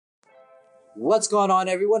What's going on,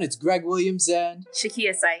 everyone? It's Greg Williams and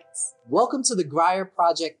Shakia Sykes. Welcome to the Grier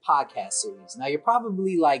Project podcast series. Now, you're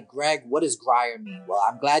probably like, Greg, what does Grier mean? Well,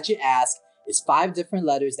 I'm glad you asked. It's 5 different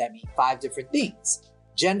letters that mean 5 different things.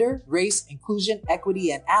 Gender, race, inclusion,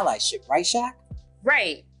 equity, and allyship. Right, Shaq?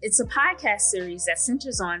 Right. It's a podcast series that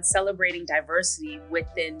centers on celebrating diversity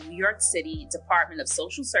within New York City Department of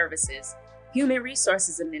Social Services, Human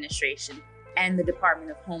Resources Administration, and the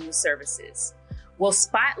Department of Homeless Services. We'll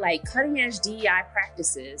spotlight cutting-edge DEI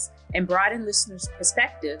practices and broaden listeners'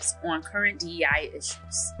 perspectives on current DEI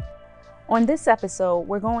issues. On this episode,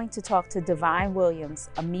 we're going to talk to Divine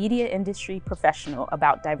Williams, a media industry professional,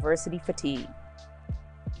 about diversity fatigue.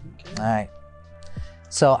 All right.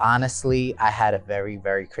 So honestly, I had a very,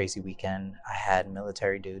 very crazy weekend. I had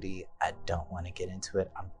military duty. I don't want to get into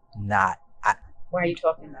it. Why are you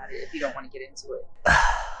talking about it if you don't want to get into it?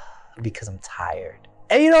 Because I'm tired.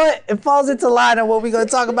 And you know what? It falls into line on what we're going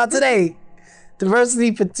to talk about today.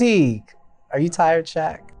 Diversity fatigue. Are you tired,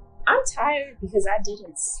 Shaq? I'm tired because I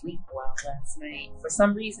didn't sleep well last night. For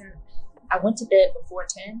some reason, I went to bed before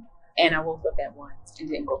 10 and I woke up at 1 and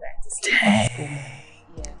didn't go back to sleep. Dang.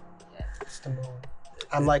 Yeah. It's the moon.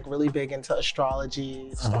 I'm like really big into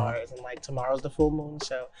astrology, stars, and like tomorrow's the full moon,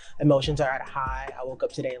 so emotions are at a high. I woke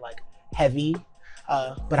up today like heavy.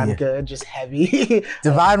 But I'm good, just heavy.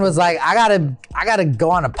 Divine was like, I gotta go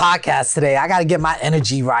on a podcast today. I gotta get my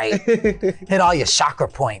energy right. Hit all your chakra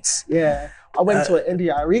points. Yeah. I went to an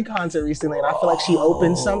NDRE concert recently and I feel like she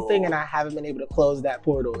opened something and I haven't been able to close that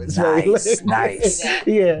portal. It's very nice.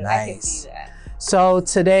 Yeah. Nice. I can see that. So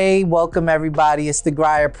today, welcome everybody. It's the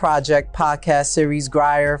Grier Project podcast series.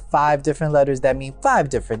 Grier, 5 different letters that mean 5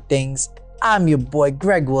 different things. I'm your boy,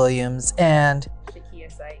 Greg Williams, and Shakia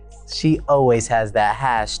Sykes. She always has that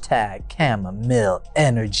hashtag chamomile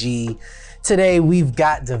energy. Today we've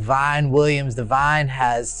got Divine Williams. Divine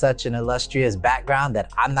has such an illustrious background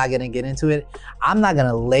that I'm not gonna get into it. I'm not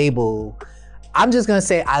gonna label. I'm just gonna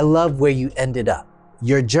say I love where you ended up.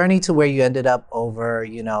 Your journey to where you ended up over,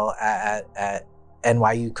 at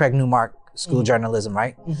NYU, Craig Newmark School of Journalism,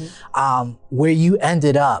 right? Where you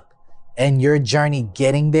ended up and your journey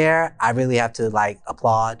getting there, I really have to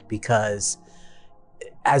applaud, because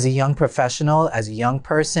as a young professional, as a young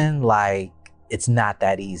person, it's not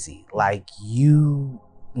that easy. You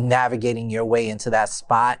navigating your way into that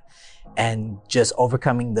spot and just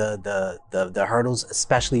overcoming the hurdles,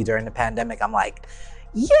 especially during the pandemic. I'm like,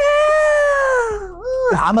 yeah.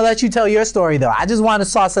 I'm gonna let you tell your story though. I just want to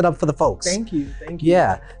sauce it up for the folks. Thank you.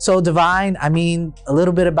 Yeah. So Divine, a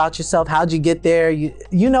little bit about yourself. How'd you get there? You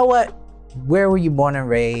know what? Where were you born and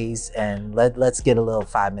raised? And let's get a little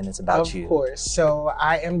 5 minutes about you. Of course. So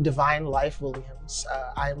I am Divine Life Williams.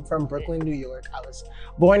 I am from Brooklyn, New York. I was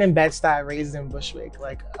born in Bed-Stuy, raised in Bushwick.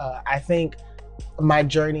 I think my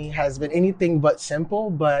journey has been anything but simple,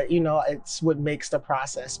 but it's what makes the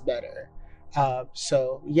process better.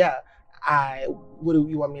 So yeah. What do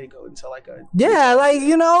you want me to go into let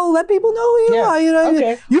people know who you are.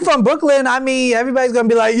 Okay. You from Brooklyn. Everybody's gonna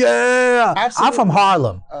be like, yeah. Absolutely. I'm from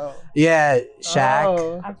Harlem. Oh. Yeah, Shaq.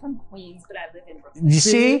 Oh. I'm from Queens, but I live in Brooklyn. You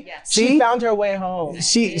see? Yes. She found her way home.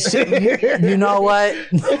 She you know what?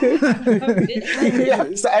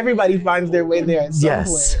 Yeah, so everybody finds their way there at some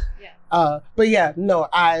point. But yeah, no,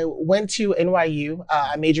 I went to NYU.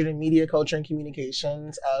 I majored in media, culture, and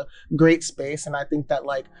communications. Great space, and I think that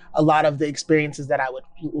a lot of the experiences that I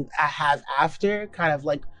have after kind of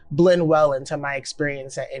blend well into my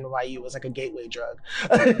experience at NYU as a gateway drug.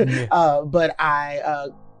 But I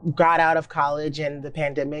got out of college in the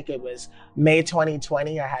pandemic. It was May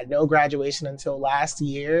 2020. I had no graduation until last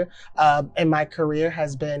year. And my career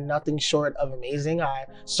has been nothing short of amazing. I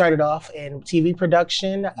started off in TV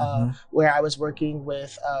production, where I was working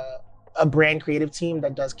with a brand creative team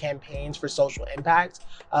that does campaigns for social impact.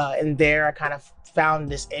 And there I kind of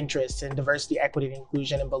found this interest in diversity, equity, and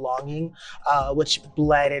inclusion and belonging, which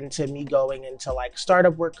bled into me going into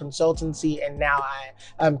startup work, consultancy, and now I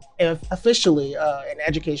am officially an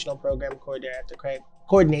educational program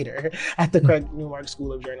coordinator at the Craig Newmark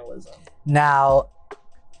School of Journalism. Now,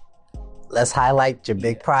 let's highlight your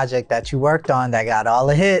big project that you worked on that got all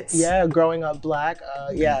the hits. Yeah, Growing Up Black.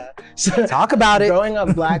 So, talk about it. Growing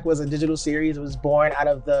Up Black was a digital series. It was born out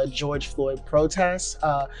of the George Floyd protests.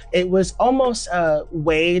 It was almost a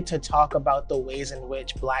way to talk about the ways in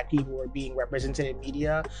which Black people were being represented in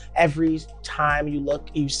media. Every time you look,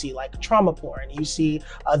 you see trauma porn. You see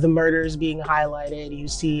the murders being highlighted. You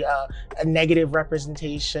see negative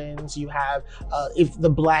representations. You have if the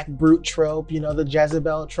Black brute trope, the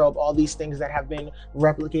Jezebel trope, all these things that have been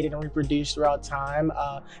replicated and reproduced throughout time.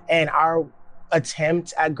 And our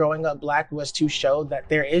attempt at growing up Black was to show that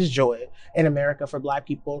there is joy in America for Black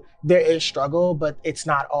people. There is struggle, but it's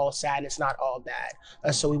not all sad, it's not all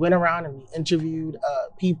bad. So we went around and we interviewed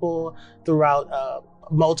people throughout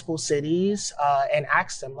multiple cities and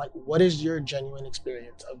asked them, like, what is your genuine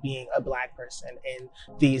experience of being a Black person in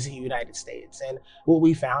these United States? And what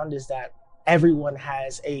we found is that everyone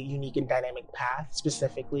has a unique and dynamic path.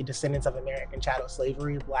 Specifically, descendants of American chattel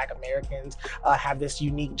slavery, Black Americans have this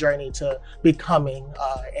unique journey to becoming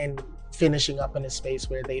and finishing up in a space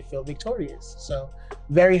where they feel victorious. So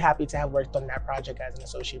very happy to have worked on that project as an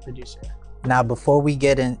associate producer. Now, before we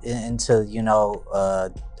get into, you know,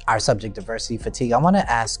 our subject, diversity fatigue, I want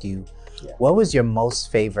to ask you, what was your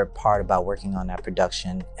most favorite part about working on that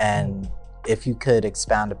production? And if you could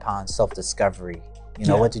expound upon self-discovery, you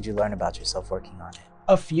know, what did you learn about yourself working on it?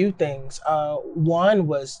 A few things. One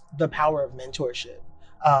was the power of mentorship.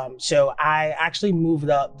 So I actually moved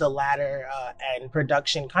up the ladder and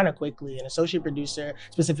production kind of quickly. An associate producer,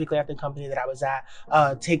 specifically at the company that I was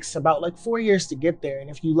at, takes about like 4 years to get there. And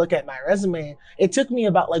if you look at my resume, it took me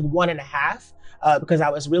about like 1.5. Because I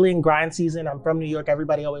was really in grind season. I'm from New York.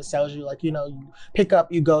 Everybody always tells you, like, you know, you pick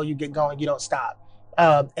up, you go, you get going, you don't stop.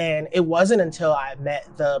 And it wasn't until I met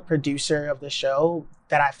the producer of the show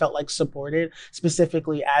that I felt like supported,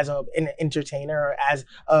 specifically as an entertainer or as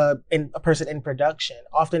a person in production.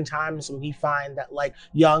 Oftentimes we find that like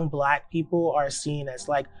young Black people are seen as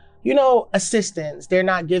like, you know, assistants. They're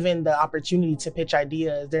not given the opportunity to pitch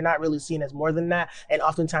ideas. They're not really seen as more than that. And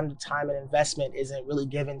oftentimes the time and investment isn't really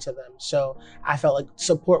given to them. So I felt like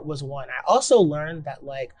support was one. I also learned that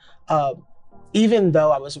like, even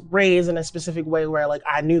though I was raised in a specific way where like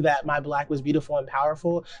I knew that my Black was beautiful and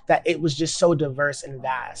powerful, that it was just so diverse and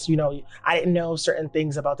vast. You know, I didn't know certain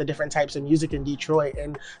things about the different types of music in Detroit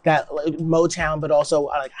and that like, Motown, but also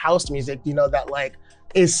like house music, you know, that like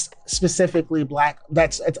is specifically Black,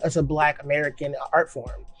 it's a Black American art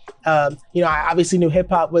form. You know, I obviously knew hip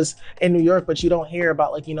hop was in New York, but you don't hear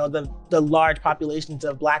about like, you know, the large populations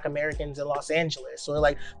of Black Americans in Los Angeles or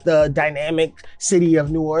like the dynamic city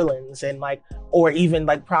of New Orleans and like, or even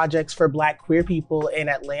like projects for Black queer people in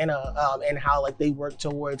Atlanta and how like they work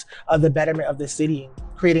towards the betterment of the city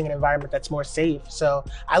and creating an environment that's more safe. So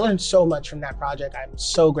I learned so much from that project. I'm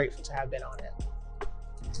so grateful to have been on it.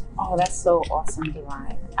 Oh, that's so awesome,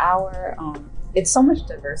 Divine. It's so much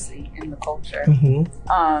diversity in the culture.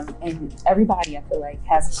 And everybody, I feel like,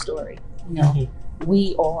 has a story. You know,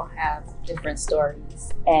 we all have different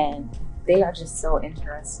stories and they are just so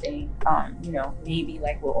interesting. You know, maybe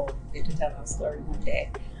like we'll all get to tell our story one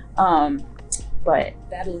day. But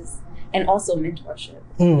that is, and also mentorship.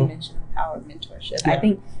 You mentioned the power of mentorship. I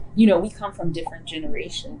think, you know, we come from different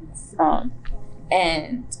generations.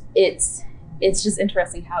 And it's just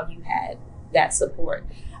interesting how you had that support.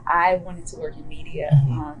 I wanted to work in media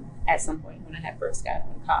at some point when I had first got out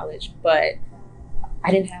of college, but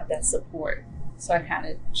I didn't have that support. So I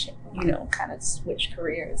kind of switched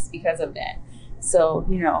careers because of that. So,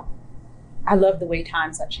 you know, I love the way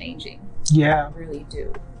times are changing. Yeah. I really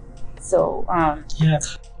do. So,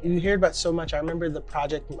 You hear about so much. I remember the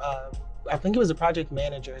project, I think it was a project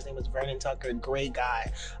manager. His name was Vernon Tucker, great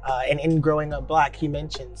guy. And in Growing Up Black, he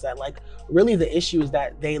mentions that like really the issue is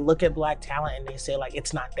that they look at Black talent and they say like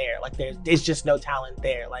it's not there. Like there's just no talent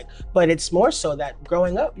there. Like, but it's more so that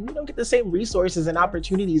growing up, you don't get the same resources and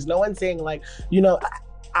opportunities. No one's saying like, you know,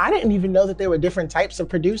 I didn't even know that there were different types of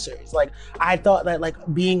producers. Like I thought that like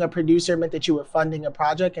being a producer meant that you were funding a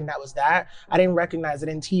project and that was that. I didn't recognize that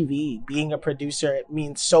in TV, being a producer, it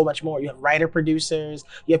means so much more. You have writer producers,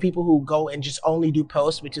 you have people who go and just only do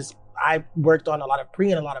post, which is, I worked on a lot of pre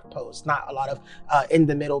and a lot of post, not a lot of in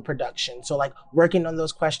the middle production. So like working on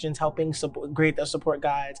those questions, helping create those support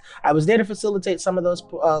guides. I was there to facilitate some of those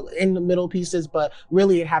in the middle pieces, but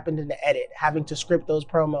really it happened in the edit, having to script those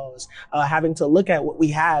promos, having to look at what we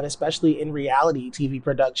have, especially in reality TV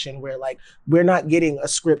production, where like we're not getting a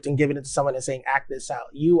script and giving it to someone and saying, act this out.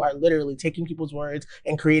 You are literally taking people's words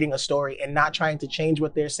and creating a story and not trying to change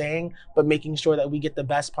what they're saying, but making sure that we get the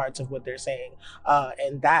best parts of what they're saying.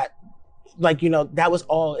 And that, like, you know, that was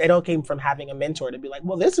all, it all came from having a mentor to be like,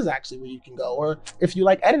 well, this is actually where you can go. Or if you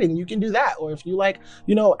like editing, you can do that. Or if you like,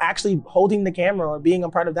 you know, actually holding the camera or being a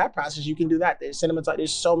part of that process, you can do that. There's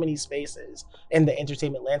there's so many spaces in the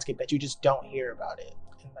entertainment landscape that you just don't hear about it.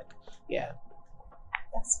 And like, yeah.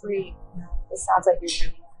 That's great. It sounds like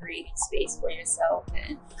you're really creating space for yourself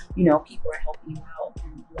and, you know, people are helping you out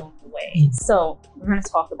and along the way. So we're going to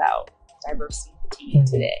talk about diversity fatigue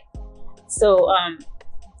today. So,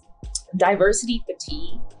 diversity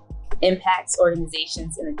fatigue impacts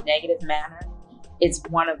organizations in a negative manner it's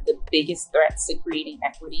one of the biggest threats to creating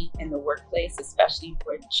equity in the workplace, especially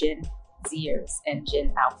for Gen Zers and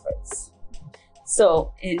Gen Alphas.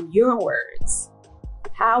 So in your words,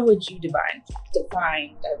 how would you define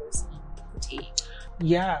diversity fatigue?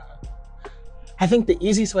 Yeah. I think the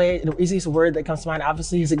easiest word that comes to mind,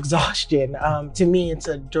 obviously, is exhaustion. To me, it's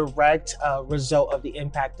a direct result of the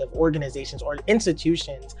impact of organizations or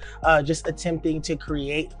institutions just attempting to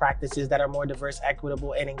create practices that are more diverse,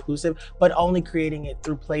 equitable, and inclusive, but only creating it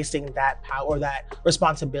through placing that power or that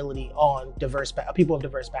responsibility on people of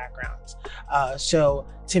diverse backgrounds. So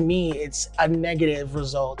to me, it's a negative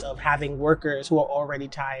result of having workers who are already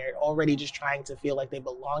tired, already just trying to feel like they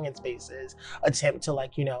belong in spaces, attempt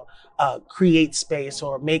to create space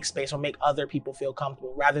or make other people feel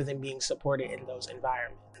comfortable rather than being supported in those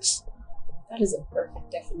environments. That is a perfect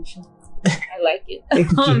definition. I like it.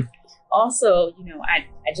 Also,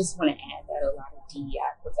 I just want to add that a lot of DEI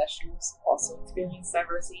professionals also experience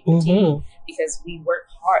diversity fatigue because we work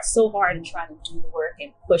so hard in trying to do the work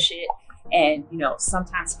and push it. And,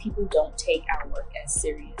 sometimes people don't take our work as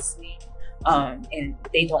seriously. And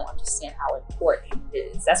they don't understand how important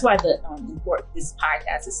it is. That's why this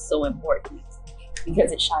podcast is so important,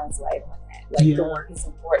 because it shines light on that. The work is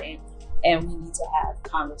important, and we need to have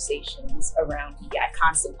conversations around DEI,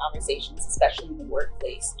 constant conversations, especially in the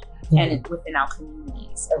workplace and within our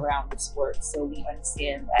communities around this work, so we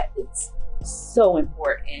understand that it's so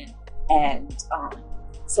important, and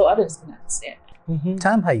so others can understand.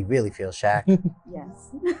 Tell them how you really feel, Shaq. Yes.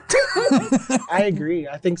 I agree.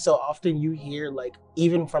 I think so often you hear,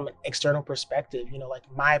 even from an external perspective,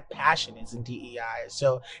 my passion is in DEI.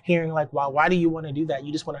 So hearing why do you want to do that?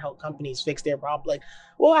 You just want to help companies fix their problem.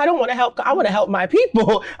 I don't want to help. I want to help my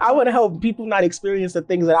people. I want to help people not experience the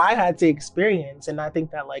things that I had to experience. And I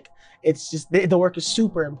think that it's just the work is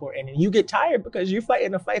super important. And you get tired because you're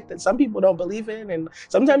fighting a fight that some people don't believe in. And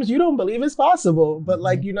sometimes you don't believe it's possible. But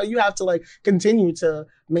you have to continue to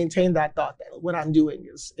maintain that thought that what I'm doing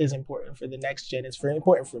is important for the next gen. It's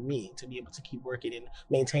important for me to be able to keep working and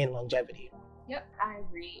maintain longevity. Yep, I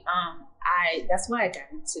agree. That's why I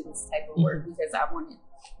got into this type of work, because I wanted,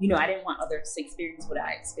 I didn't want others to experience what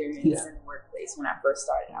I experienced in the workplace when I first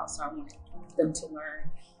started out. So I wanted them to learn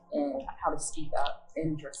and how to speak up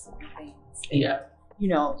and address certain things. And,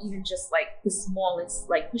 even just the smallest,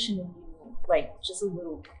 pushing the needle, just a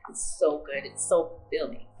little bit is so good. It's so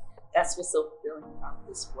fulfilling. That's what's so fulfilling about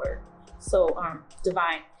this work. So,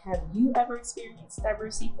 Divine, have you ever experienced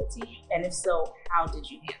diversity fatigue? And if so, how did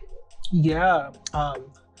you handle it? Yeah,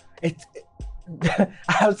 I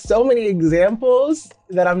have so many examples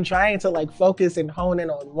that I'm trying to focus and hone in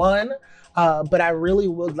on one. But I really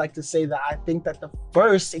would like to say that I think that the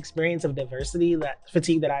first experience of diversity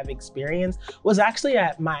fatigue that I've experienced was actually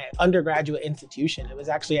at my undergraduate institution. It was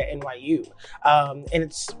actually at NYU. And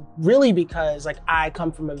it's really because I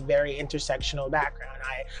come from a very intersectional background.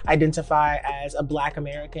 I identify as a Black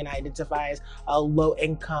American. I identify as a low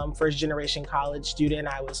income first generation college student.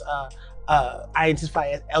 I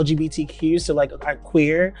identify as LGBTQ, so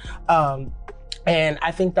queer. And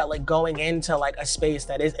I think that going into a space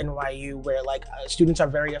that is NYU where students are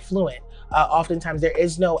very affluent, oftentimes there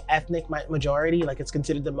is no ethnic majority, it's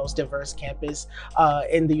considered the most diverse campus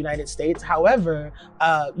in the United States. However,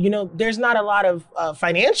 there's not a lot of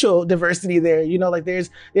financial diversity there.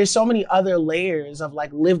 There's so many other layers of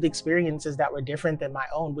lived experiences that were different than my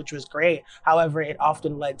own, which was great. However, it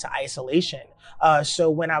often led to isolation. So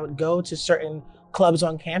when I would go to certain clubs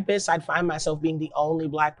on campus, I'd find myself being the only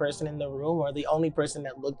Black person in the room or the only person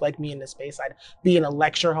that looked like me in the space. I'd be in a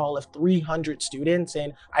lecture hall of 300 students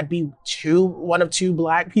and I'd be one of two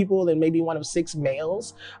Black people, then maybe one of 6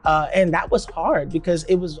 males. And that was hard because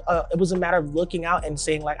it was a matter of looking out and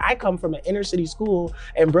saying I come from an inner city school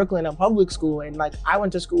in Brooklyn, a public school, and I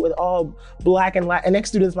went to school with all Black and Latinx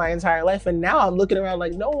students my entire life. And now I'm looking around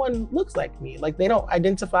no one looks like me. They don't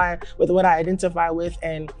identify with what I identify with.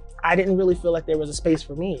 And I didn't really feel like there was a space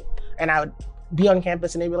for me. And I would be on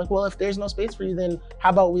campus and they'd be well, if there's no space for you, then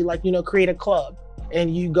how about we create a club?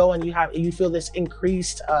 And you go and you feel this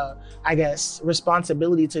increased,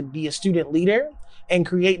 responsibility to be a student leader and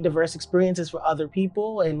create diverse experiences for other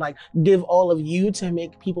people and give all of you to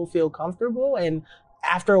make people feel comfortable. And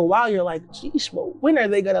after a while, you're geez, well, when are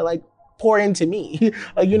they gonna pour into me?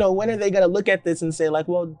 When are they gonna look at this and say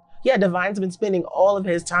well, yeah, Divine's been spending all of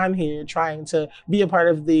his time here trying to be a part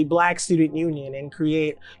of the Black Student Union and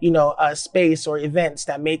create, a space or events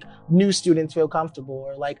that make new students feel comfortable.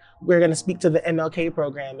 Or like, we're going to speak to the MLK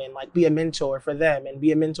program and like be a mentor for them and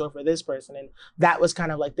be a mentor for this person. And that was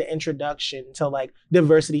kind of like the introduction to like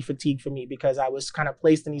diversity fatigue for me, because I was kind of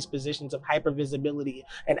placed in these positions of hypervisibility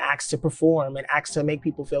and asked to perform and asked to make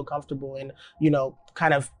people feel comfortable and,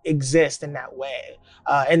 kind of exist in that way.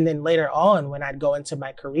 And then later on, when I'd go into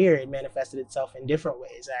my career, it manifested itself in different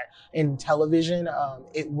ways. In television,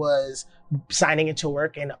 it was signing into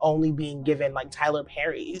work and only being given like Tyler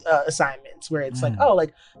Perry assignments, where it's like, oh,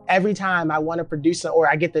 like every time I want to produce or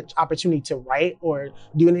I get the opportunity to write or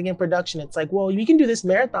do anything in production, it's like, well, you can do this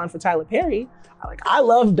marathon for Tyler Perry. I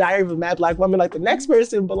love Diary of a Mad Black Woman like the next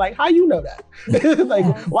person, but like, how you know that? Like,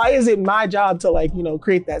 why is it my job to like,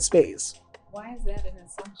 create that space? Why is that an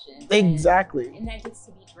assumption? Exactly. And that gets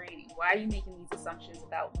to be draining. Why are you making these assumptions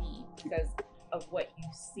about me because of what you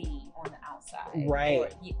see on the outside? Right. Or,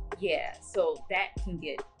 yeah. So that can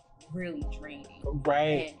get really draining.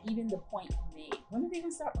 Right. And even the point you made, when are they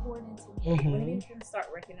going to start pouring into me? When are they going to start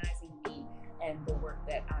recognizing me and the work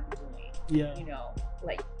that I'm doing? Yeah.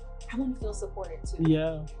 Like, I want to feel supported too.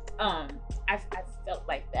 Yeah. I've felt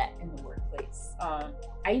like that in the workplace.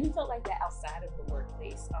 I even felt like that outside of the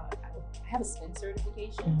workplace. I have a spin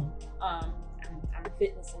certification. I'm a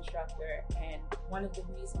fitness instructor, and one of the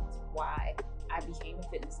reasons why I became a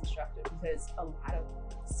fitness instructor, because a lot of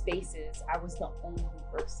spaces, I was the only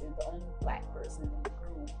person, the only Black person in the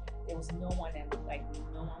room. There was no one that looked like me,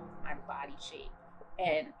 no one with my body shape.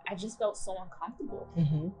 And I just felt so uncomfortable.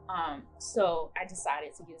 So I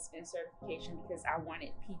decided to get a spin certification because I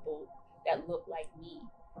wanted people that looked like me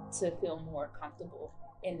to feel more comfortable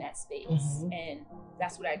in that space. And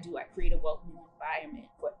that's what I do. I create a welcoming environment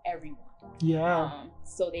for everyone. Yeah.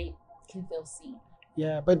 So they can feel seen.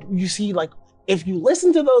 Yeah, but you see, like, if you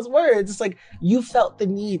listen to those words, it's like you felt the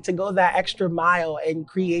need to go that extra mile and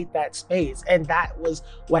create that space. And that was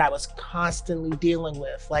what I was constantly dealing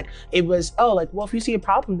with. Like, it was, well, if you see a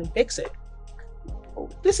problem, then fix it.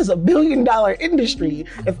 This is $1 billion industry.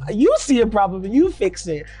 If you see a problem and you fix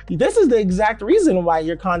it, this is the exact reason why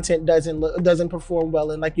your content doesn't perform well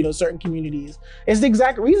in certain communities. It's the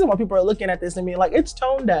exact reason why people are looking at this and being like, it's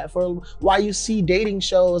tone deaf. Or why you see dating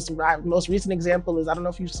shows. My most recent example is, I don't know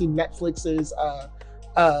if you've seen Netflix's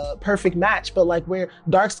Perfect Match, but like where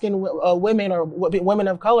dark-skinned women or women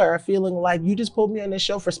of color are feeling like, you just pulled me on this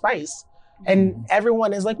show for spice. And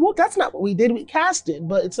everyone is like, well, that's not what we did. We casted.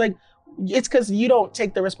 But it's like, it's because you don't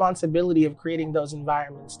take the responsibility of creating those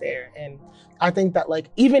environments there. And I think that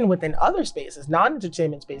even within other spaces,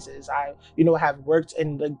 non-entertainment spaces, I, have worked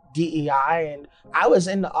in the DEI, and I was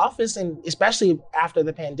in the office, and especially after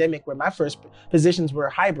the pandemic where my first positions were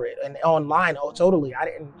hybrid and online, totally. I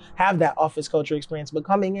didn't have that office culture experience, but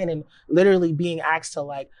coming in and literally being asked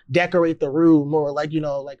to decorate the room or what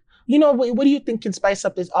do you think can spice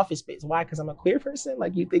up this office space? Why? Because I'm a queer person?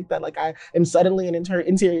 You think that I am suddenly an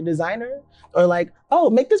interior designer? Or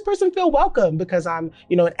make this person feel welcome because I'm,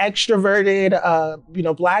 an extroverted,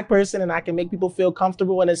 Black person, and I can make people feel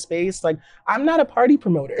comfortable in a space. I'm not a party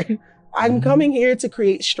promoter. I'm coming here to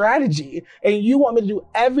create strategy, and you want me to do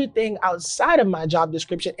everything outside of my job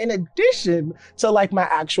description in addition to my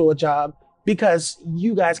actual job, because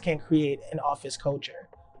you guys can't create an office culture.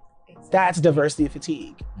 That's diversity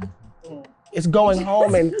fatigue. It's going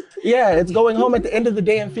home and it's going home at the end of the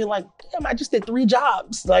day and feel like, damn, I just did 3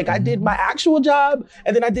 jobs. I did my actual job,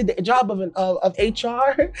 and then I did the job of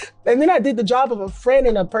HR, and then I did the job of a friend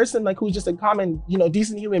and a person who's just a common,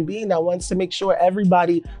 decent human being that wants to make sure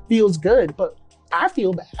everybody feels good. But I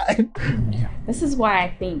feel bad. This is why I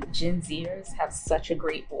think Gen Zers have such a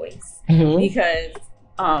great voice, because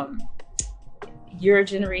your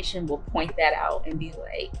generation will point that out and be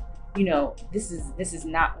like, this is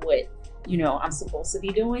not what I'm supposed to be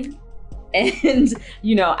doing. And,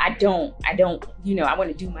 I don't, I want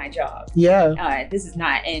to do my job. Yeah. This is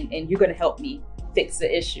not, and you're going to help me fix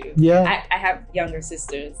the issue. Yeah. I have younger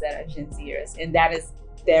sisters that are Gen Zers, and that is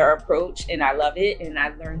their approach, and I love it. And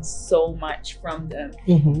I learned so much from them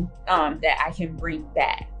that I can bring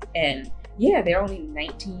back. And yeah, they're only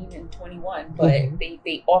 19 and 21, but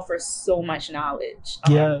they offer so much knowledge.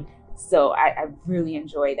 So I really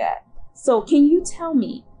enjoy that. So can you tell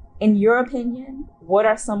me, in your opinion, what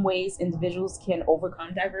are some ways individuals can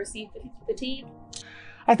overcome diversity fatigue?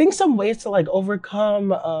 I think some ways to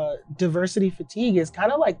overcome diversity fatigue is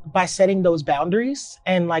kind of by setting those boundaries.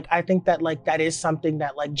 And I think that that is something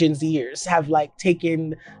that Gen Zers have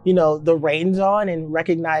taken, the reins on, and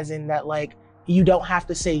recognizing that you don't have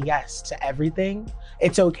to say yes to everything.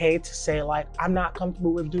 it's okay to say like, I'm not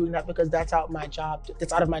comfortable with doing that because that's out of my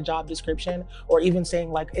job description, or even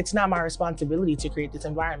saying like, it's not my responsibility to create this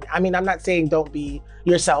environment. I mean, I'm not saying don't be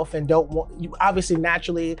yourself and you obviously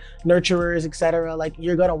naturally nurturers, etc. Like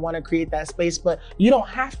you're gonna want to create that space, but you don't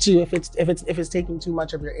have to if it's taking too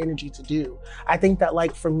much of your energy to do. I think that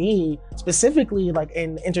like for me specifically, like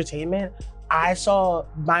in entertainment, I saw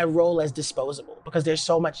my role as disposable because there's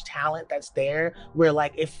so much talent that's there where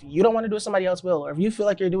like, if you don't want to do it, somebody else will. Or if you feel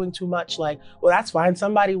like you're doing too much, like, well, that's fine.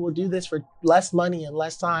 Somebody will do this for less money and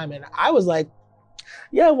less time. And I was like,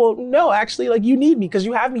 yeah, well, no, actually, like you need me because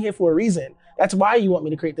you have me here for a reason. That's why you want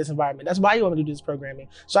me to create this environment. That's why you want me to do this programming.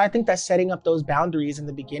 So I think that setting up those boundaries in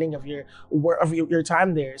the beginning of your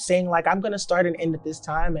time there, saying like, I'm going to start and end at this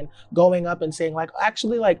time, and going up and saying like,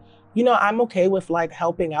 actually, like, you know, I'm okay with like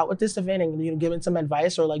helping out with this event and, you know, giving some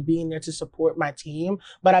advice or like being there to support my team,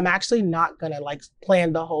 but I'm actually not gonna like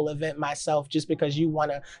plan the whole event myself just because you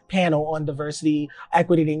want to panel on diversity,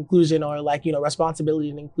 equity, and inclusion, or like, you know,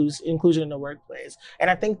 responsibility and inclusion in the workplace. And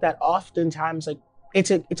I think that oftentimes like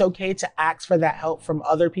it's okay to ask for that help from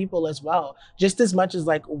other people as well. Just as much as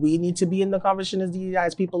like we need to be in the conversation as DEI,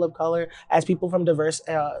 as people of color, as people from diverse,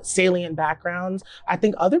 salient backgrounds. I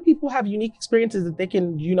think other people have unique experiences that they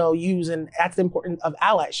can, you know, use, and that's the importance of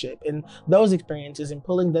allyship and those experiences and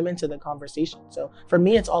pulling them into the conversation. So for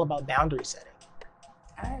me, it's all about boundary setting.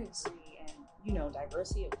 I agree, and you know,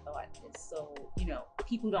 diversity of thought is so, you know,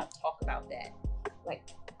 people don't talk about that, like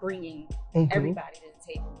bringing everybody to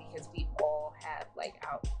the table, because we all have like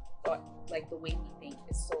our thought, like the way we think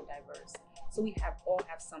is so diverse. So we all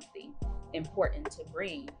have something important to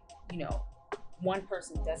bring. You know, one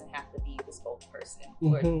person doesn't have to be the spokesperson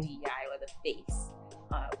or the DEI or the face.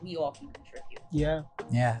 We all can contribute.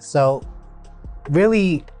 Yeah. So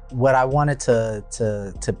really what I wanted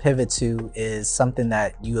to pivot to is something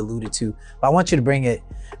that you alluded to, but I want you to bring it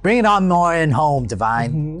on more in home,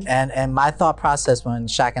 Divine. And my thought process when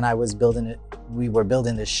Shaq and I we were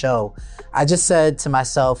building this show, I just said to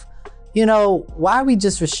myself, you know, why are we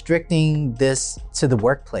just restricting this to the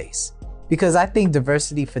workplace? Because I think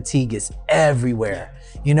diversity fatigue is everywhere,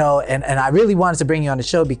 you know, and I really wanted to bring you on the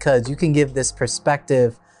show because you can give this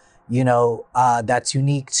perspective, you know, that's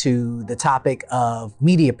unique to the topic of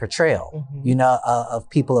media portrayal, you know, of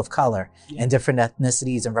people of color and different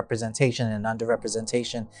ethnicities and representation and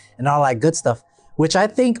underrepresentation and all that good stuff, which I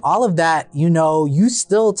think all of that, you know, you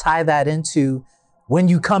still tie that into when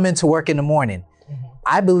you come into work in the morning.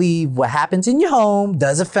 I believe what happens in your home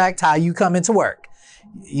does affect how you come into work.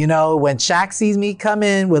 You know, when Shaq sees me come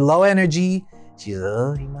in with low energy, she's,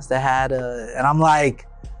 oh, he must have had and I'm like,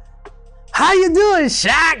 how you doing,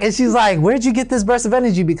 Shaq? And she's like, where'd you get this burst of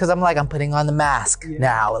energy? Because I'm like, I'm putting on the mask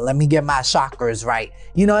now. Let me get my chakras right.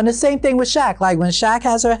 You know, and the same thing with Shaq. Like when Shaq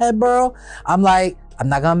has her head burrow, I'm like, I'm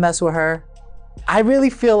not gonna mess with her. I really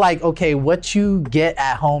feel like, okay, what you get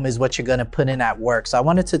at home is what you're gonna put in at work. So I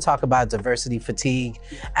wanted to talk about diversity fatigue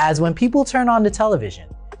as when people turn on the television,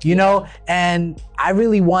 you know, and I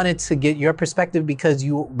really wanted to get your perspective because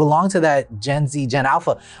you belong to that Gen Z, Gen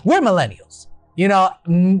Alpha. We're millennials. You know,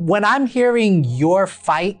 when I'm hearing your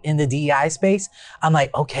fight in the DEI space, I'm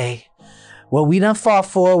like, okay, what we done fought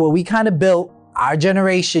for, what we kind of built, our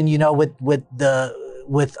generation, you know,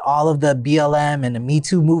 with all of the BLM and the Me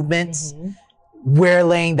Too movements, we're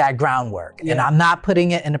laying that groundwork. And I'm not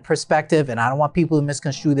putting it in a perspective, and I don't want people to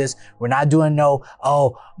misconstrue this. We're not doing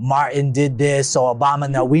Martin did this, or Obama.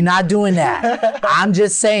 No, we're not doing that. I'm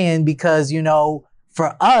just saying because, you know,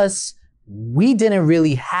 for us, we didn't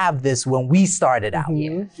really have this when we started out,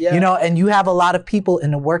 you know, and you have a lot of people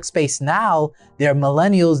in the workspace now, they're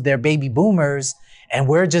millennials, they're baby boomers, and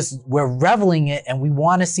we're reveling it, and we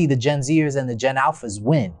want to see the Gen Zers and the Gen Alphas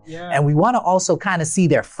win. And we want to also kind of see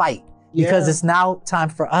their fight because it's now time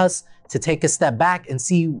for us to take a step back and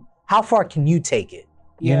see how far can you take it,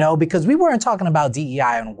 you know, because we weren't talking about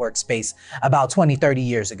DEI in workspace about 20, 30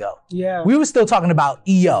 years ago. We were still talking about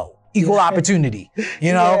EO. Equal opportunity,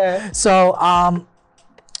 you know? So I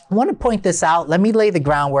want to point this out. Let me lay the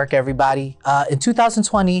groundwork, everybody. In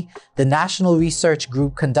 2020, the National Research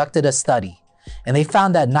Group conducted a study, and they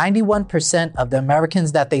found that 91% of the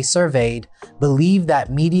Americans that they surveyed believe that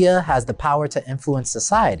media has the power to influence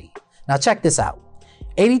society. Now check this out.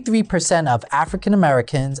 83% of African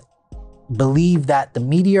Americans believe that the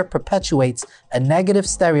media perpetuates a negative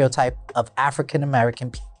stereotype of African American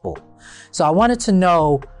people. So I wanted to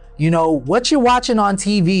know, you know, what you're watching on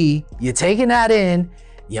TV, you're taking that in,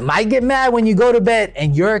 you might get mad when you go to bed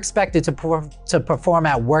and you're expected to perform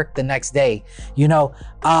at work the next day. You know,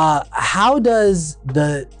 how does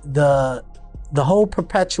the the whole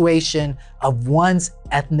perpetuation of one's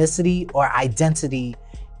ethnicity or identity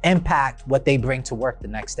impact what they bring to work the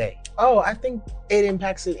next day? Oh, I think it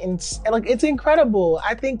impacts it it's incredible.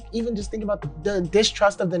 I think even just think about the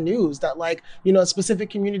distrust of the news that specific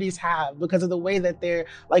communities have because of the way that they're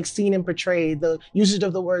seen and portrayed, the usage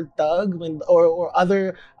of the word thug or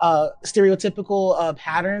other stereotypical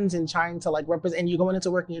patterns and trying to represent. And you're going into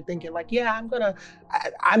work and you're thinking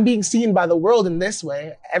I'm being seen by the world in this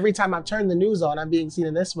way. Every time I turn the news on, I'm being seen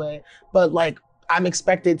in this way. But I'm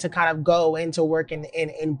expected to kind of go into work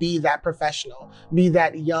and be that professional, be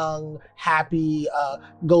that young, happy,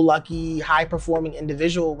 go lucky, high performing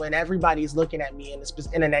individual when everybody's looking at me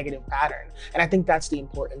in a negative pattern. And I think that's the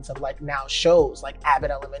importance of now shows like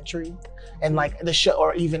Abbott Elementary and the show,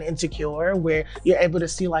 or even Insecure, where you're able to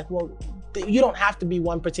see you don't have to be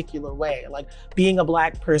one particular way. Being a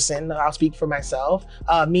Black person, I'll speak for myself,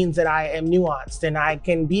 means that I am nuanced and I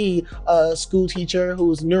can be a school teacher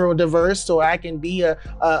who's neurodiverse, or I can be a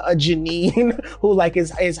Janine who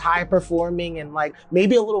is high performing and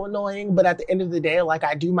maybe a little annoying, but at the end of the day,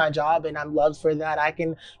 I do my job and I'm loved for that. I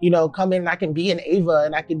can, come in and I can be an Ava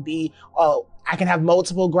and I can be, I can have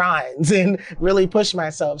multiple grinds and really push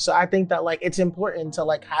myself. So I think that it's important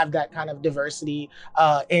to have that kind of diversity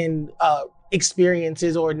in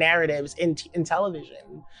experiences or narratives in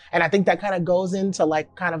television. And I think that kind of goes into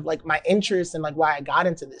my interest and why I got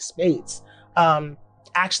into this space.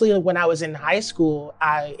 Actually, when I was in high school,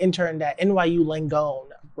 I interned at NYU Langone,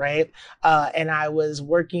 right? And I was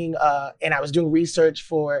working and I was doing research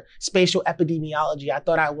for spatial epidemiology. I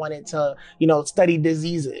thought I wanted to, study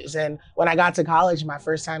diseases. And when I got to college, my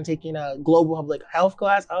first time taking a global public health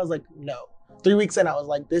class, I was like, no. 3 weeks in, I was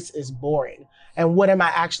like, this is boring. And what am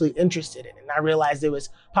I actually interested in? And I realized it was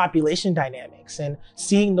population dynamics and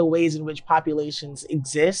seeing the ways in which populations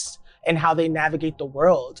exist and how they navigate the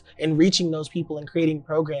world and reaching those people and creating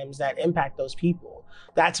programs that impact those people.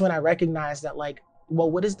 That's when I recognized that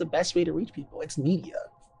what is the best way to reach people? It's media.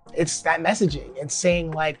 It's that messaging. It's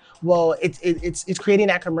saying it's creating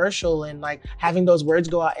that commercial and having those words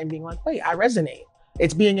go out and being wait, I resonate.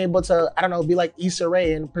 It's being able to, be like Issa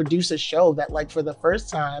Rae and produce a show that for the first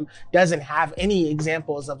time doesn't have any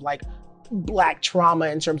examples of Black trauma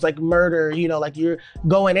in terms murder, you're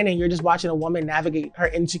going in and you're just watching a woman navigate her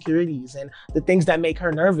insecurities and the things that make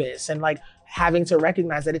her nervous and having to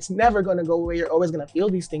recognize that it's never going to go away. You're always going to feel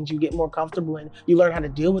these things. You get more comfortable and you learn how to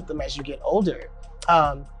deal with them as you get older.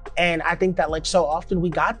 And I think that so often we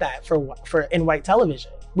got that for in white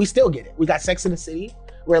television. We still get it. We got Sex and the City,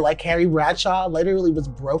 where Carrie Bradshaw literally was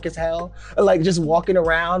broke as hell, just walking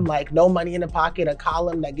around, no money in the pocket, a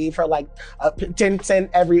column that gave her a 10 cent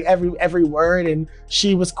every word, and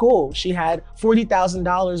she was cool. She had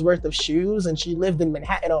 $40,000 worth of shoes, and she lived in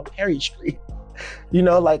Manhattan on Perry Street.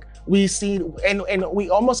 We see, and we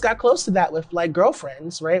almost got close to that with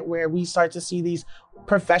Girlfriends, right? Where we start to see these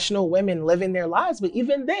professional women living their lives, but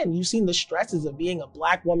even then, you've seen the stresses of being a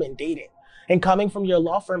Black woman dating and coming from your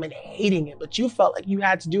law firm and hating it, but you felt like you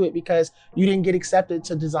had to do it because you didn't get accepted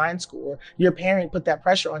to design school, or your parent put that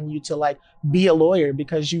pressure on you to be a lawyer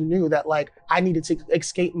because you knew that I needed to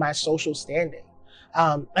escape my social standing.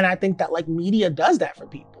 And I think that media does that for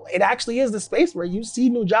people. It actually is the space where you see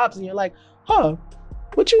new jobs and you're like, huh,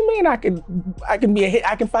 what you mean I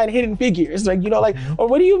can find hidden figures? Or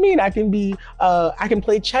what do you mean I can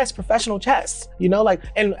play chess, professional chess,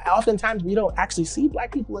 and oftentimes we don't actually see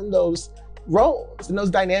Black people in those roles, in those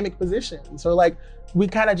dynamic positions. Or we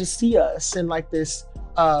kind of just see us in this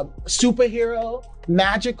superhero,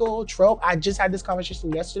 magical trope. I just had this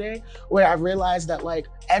conversation yesterday where I realized that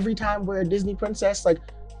every time we're a Disney princess,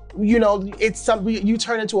 it's something, you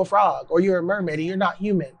turn into a frog or you're a mermaid and you're not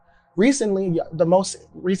human. Recently, the most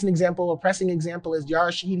recent example, a pressing example, is Yara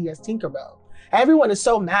Shahidi as Tinkerbell. Everyone is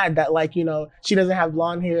so mad that she doesn't have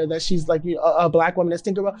blonde hair, that she's a Black woman as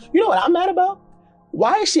Tinkerbell. You know what I'm mad about?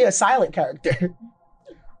 Why is she a silent character?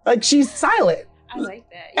 She's silent. I like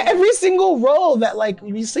that. Yeah. Every single role that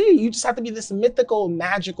you see, you just have to be this mythical,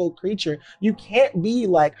 magical creature. You can't be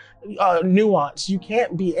nuanced. You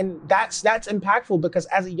can't be, and that's impactful because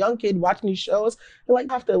as a young kid watching these shows, you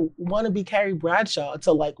have to want to be Carrie Bradshaw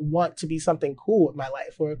to want to be something cool with my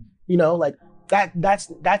life, or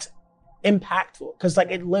that's impactful because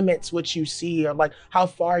it limits what you see, or how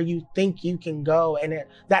far you think you can go, and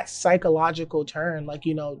that psychological turn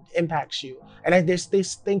impacts you. And there's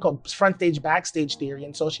this thing called front stage backstage theory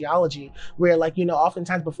in sociology where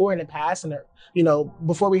oftentimes before in the past, and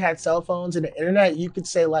before we had cell phones and the internet, you could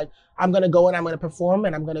say I'm gonna go and I'm gonna perform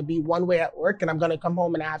and I'm gonna be one way at work and I'm gonna come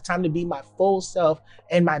home and I have time to be my full self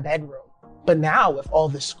in my bedroom. But now with all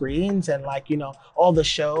the screens and like, you know, all the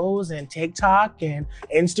shows and TikTok and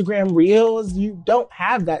Instagram Reels, you don't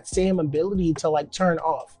have that same ability to like turn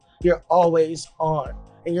off. You're always on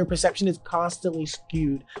and your perception is constantly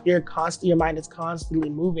skewed. Your mind is constantly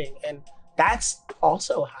moving, and that's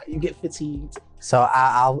also how you get fatigued. So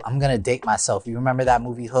I'm gonna date myself. You remember that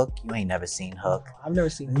movie Hook? You ain't never seen Hook. I've never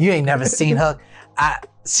seen Hook. You ain't never seen Hook.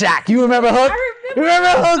 Shaq, you remember Hook? You remember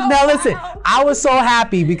Hook? Now listen, I was so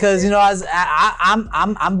happy because, you know,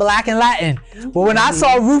 I'm Black and Latin, but when I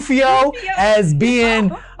saw Rufio as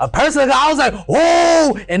being a person, I was like,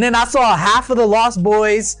 whoa! And then I saw half of the Lost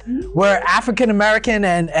Boys were African American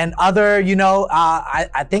and other, you know,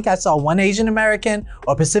 I think I saw one Asian American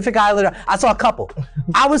or Pacific Islander. I saw a couple.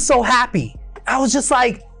 I was so happy. I was just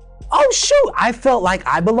like, oh shoot, I felt like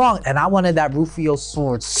I belonged. And I wanted that Rufio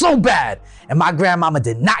sword so bad. And my grandmama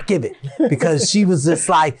did not give it because she was just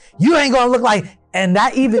like, you ain't gonna look like, and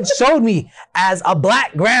that even showed me as a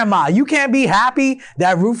Black grandma, you can't be happy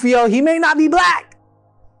that Rufio, he may not be Black,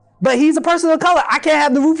 but he's a person of color. I can't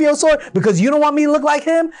have the Rufio sword because you don't want me to look like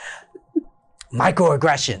him.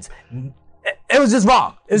 Microaggressions. It was just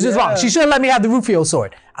wrong. It was just wrong. She should have let me have the Rufio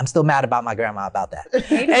sword. I'm still mad about my grandma about that.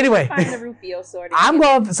 Maybe anyway, find the Rufio sword.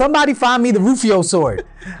 Somebody find me the Rufio sword.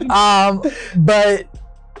 But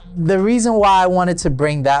the reason why I wanted to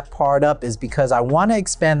bring that part up is because I want to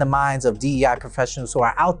expand the minds of DEI professionals who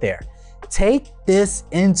are out there. Take this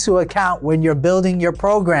into account when you're building your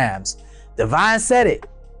programs. Divine said it.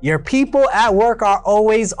 Your people at work are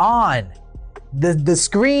always on. The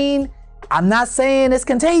screen, I'm not saying it's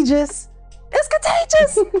contagious. It's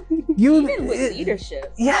contagious. Even with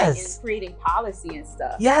leadership, yes, right? And creating policy and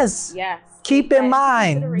stuff. Yes. Yes. Keep in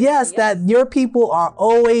mind, yes, that your people are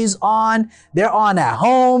always on. They're on at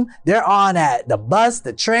home. They're on at the bus,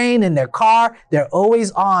 the train, in their car. They're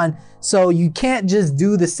always on. So you can't just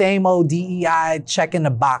do the same old DEI checking the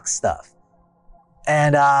box stuff.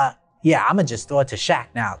 And yeah, I'm gonna just throw it to Shaq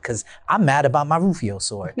now because I'm mad about my Rufio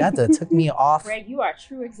sword. That took me off. Greg, you are a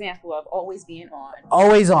true example of always being on.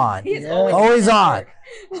 Always on. He is always on.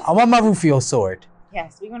 I want my Rufio sword.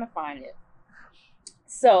 Yes, we're gonna find it.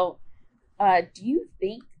 So, do you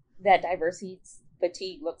think that diversity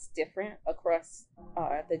fatigue looks different across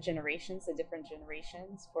the generations, the different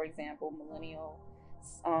generations? For example, millennial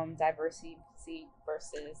diversity fatigue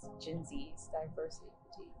versus Gen Z's diversity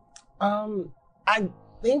fatigue. I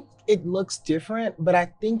think it looks different, but I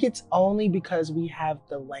think it's only because we have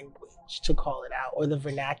the language to call it out or the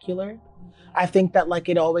vernacular. I think that like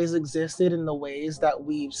it always existed in the ways that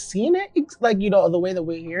we've seen it, like, you know, the way that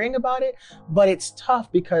we're hearing about it, but it's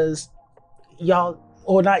tough because y'all,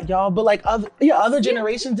 or not y'all, but like other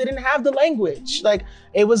generations didn't have the language. Like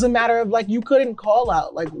it was a matter of like, you couldn't call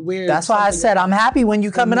out like where. That's why I said I'm happy when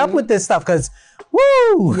you coming up with this stuff because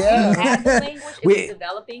woo! Yeah. We had the language, it was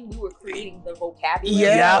developing, we were creating the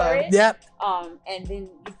vocabulary for it. Yep. And then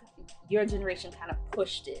your generation kind of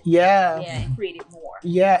pushed it. Yeah. And created more.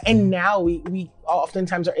 Yeah. And now we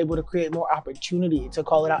oftentimes are able to create more opportunity to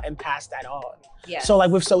call it out and pass that on. Yeah. So like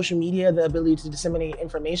with social media, the ability to disseminate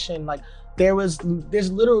information, like there's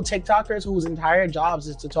literal TikTokers whose entire jobs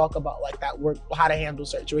is to talk about like that work, how to handle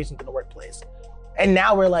situations in the workplace. And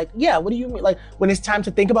now we're like, yeah, what do you mean? Like when it's time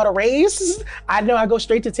to think about a raise, I know I go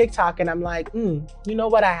straight to TikTok and I'm like, you know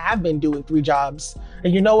what? I have been doing 3 jobs.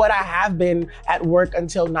 And you know what? I have been at work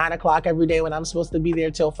until 9 o'clock every day when I'm supposed to be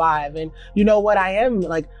there till 5. And you know what? I am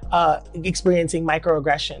like experiencing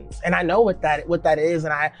microaggressions. And I know what that is.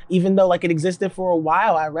 And even though like it existed for a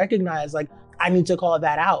while, I recognize like, I need to call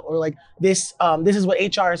that out, or like this is what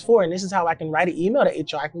HR is for, and this is how I can write an email to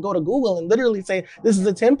HR. I can go to Google and literally say, this is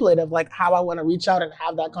a template of like how I want to reach out and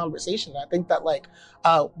have that conversation. I think that like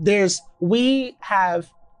we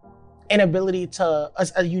have an ability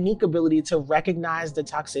a unique ability to recognize the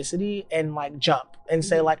toxicity and like jump and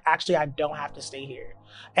say like, actually, I don't have to stay here.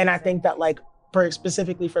 And I think that like,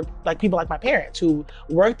 specifically for like people like my parents who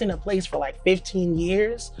worked in a place for like 15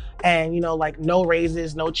 years and, you know, like no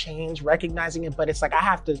raises, no change, recognizing it, but it's like I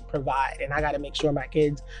have to provide and I got to make sure my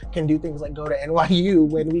kids can do things like go to NYU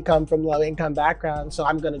when we come from low income backgrounds. So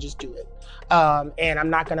I'm going to just do it. And I'm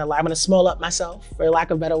not going to lie, I'm going to small up myself for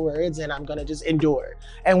lack of better words, and I'm going to just endure.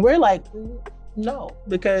 And we're like, no,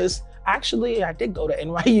 because actually I did go to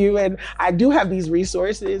NYU and I do have these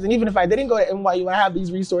resources. And even if I didn't go to NYU, I have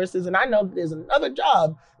these resources and I know that there's another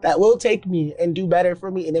job that will take me and do better for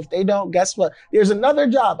me. And if they don't, guess what? There's another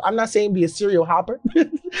job. I'm not saying be a serial hopper.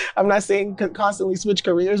 I'm not saying constantly switch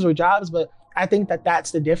careers or jobs, but I think that that's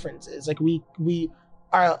the difference. Is like we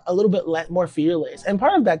are a little bit more fearless. And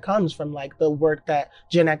part of that comes from like the work that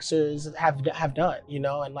Gen Xers have done, you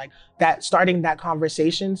know, and like that starting that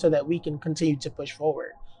conversation so that we can continue to push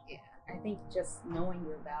forward. Yeah, I think just knowing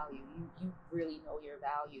your value, you really know your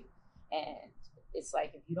value. And it's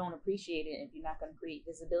like, if you don't appreciate it, if you're not going to create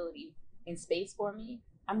visibility in space for me,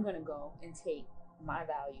 I'm going to go and take my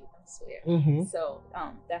value elsewhere. Mm-hmm. So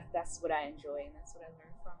that's what I enjoy, and that's what I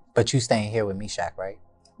learned from. But you staying here with me, Shaq, right?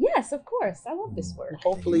 Yes, of course. I love this work.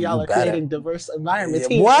 Hopefully y'all are creating diverse environments.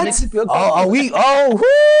 What?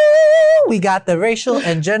 We got the racial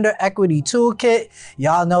and gender equity toolkit.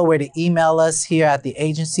 Y'all know where to email us here at the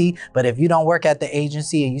agency. But if you don't work at the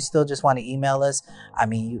agency and you still just want to email us, I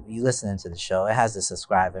mean, you listening to the show. It has the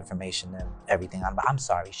subscribe information and everything. I'm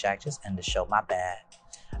sorry, Shaq. Just end the show. My bad.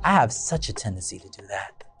 I have such a tendency to do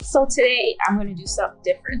that. So today I'm going to do something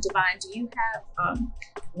different. Divine, do you have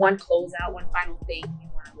one closeout, one final thing you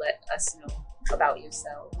want to let us know about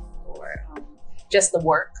yourself, or just the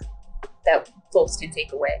work that folks can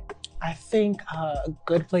take away? I think a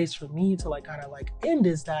good place for me to like kind of like end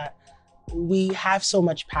is that we have so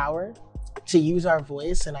much power to use our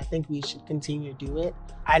voice, and I think we should continue to do it.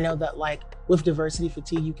 I know that like with diversity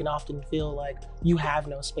fatigue, you can often feel like you have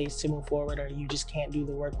no space to move forward or you just can't do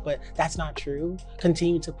the work, but that's not true.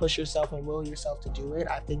 Continue to push yourself and will yourself to do it.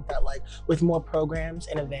 I think that like with more programs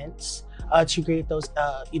and events to create those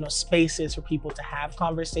spaces for people to have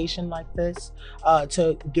conversation like this,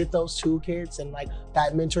 to get those toolkits and like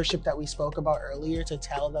that mentorship that we spoke about earlier to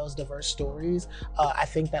tell those diverse stories. I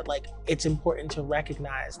think that like it's important to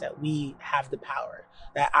recognize that we have the power,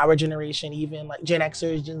 that our generation, even like Gen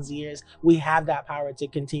Xers, Gen Zers, we have that power to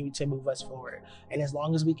continue to move us forward. And as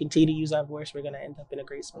long as we continue to use our voice, we're going to end up in a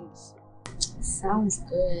great space. Sounds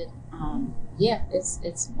good. Yeah,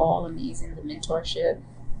 it's all amazing. The mentorship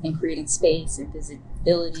and creating space and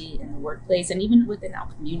visibility in the workplace and even within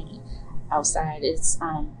our community outside, it's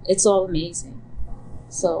all amazing.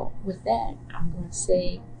 So with that, I'm going to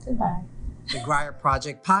say goodbye. The Grier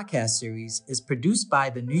Project podcast series is produced by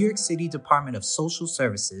the New York City Department of Social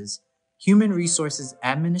Services, Human Resources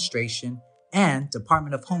Administration, and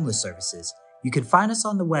Department of Homeless Services. You can find us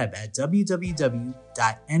on the web at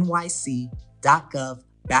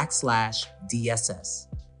www.nyc.gov/DSS.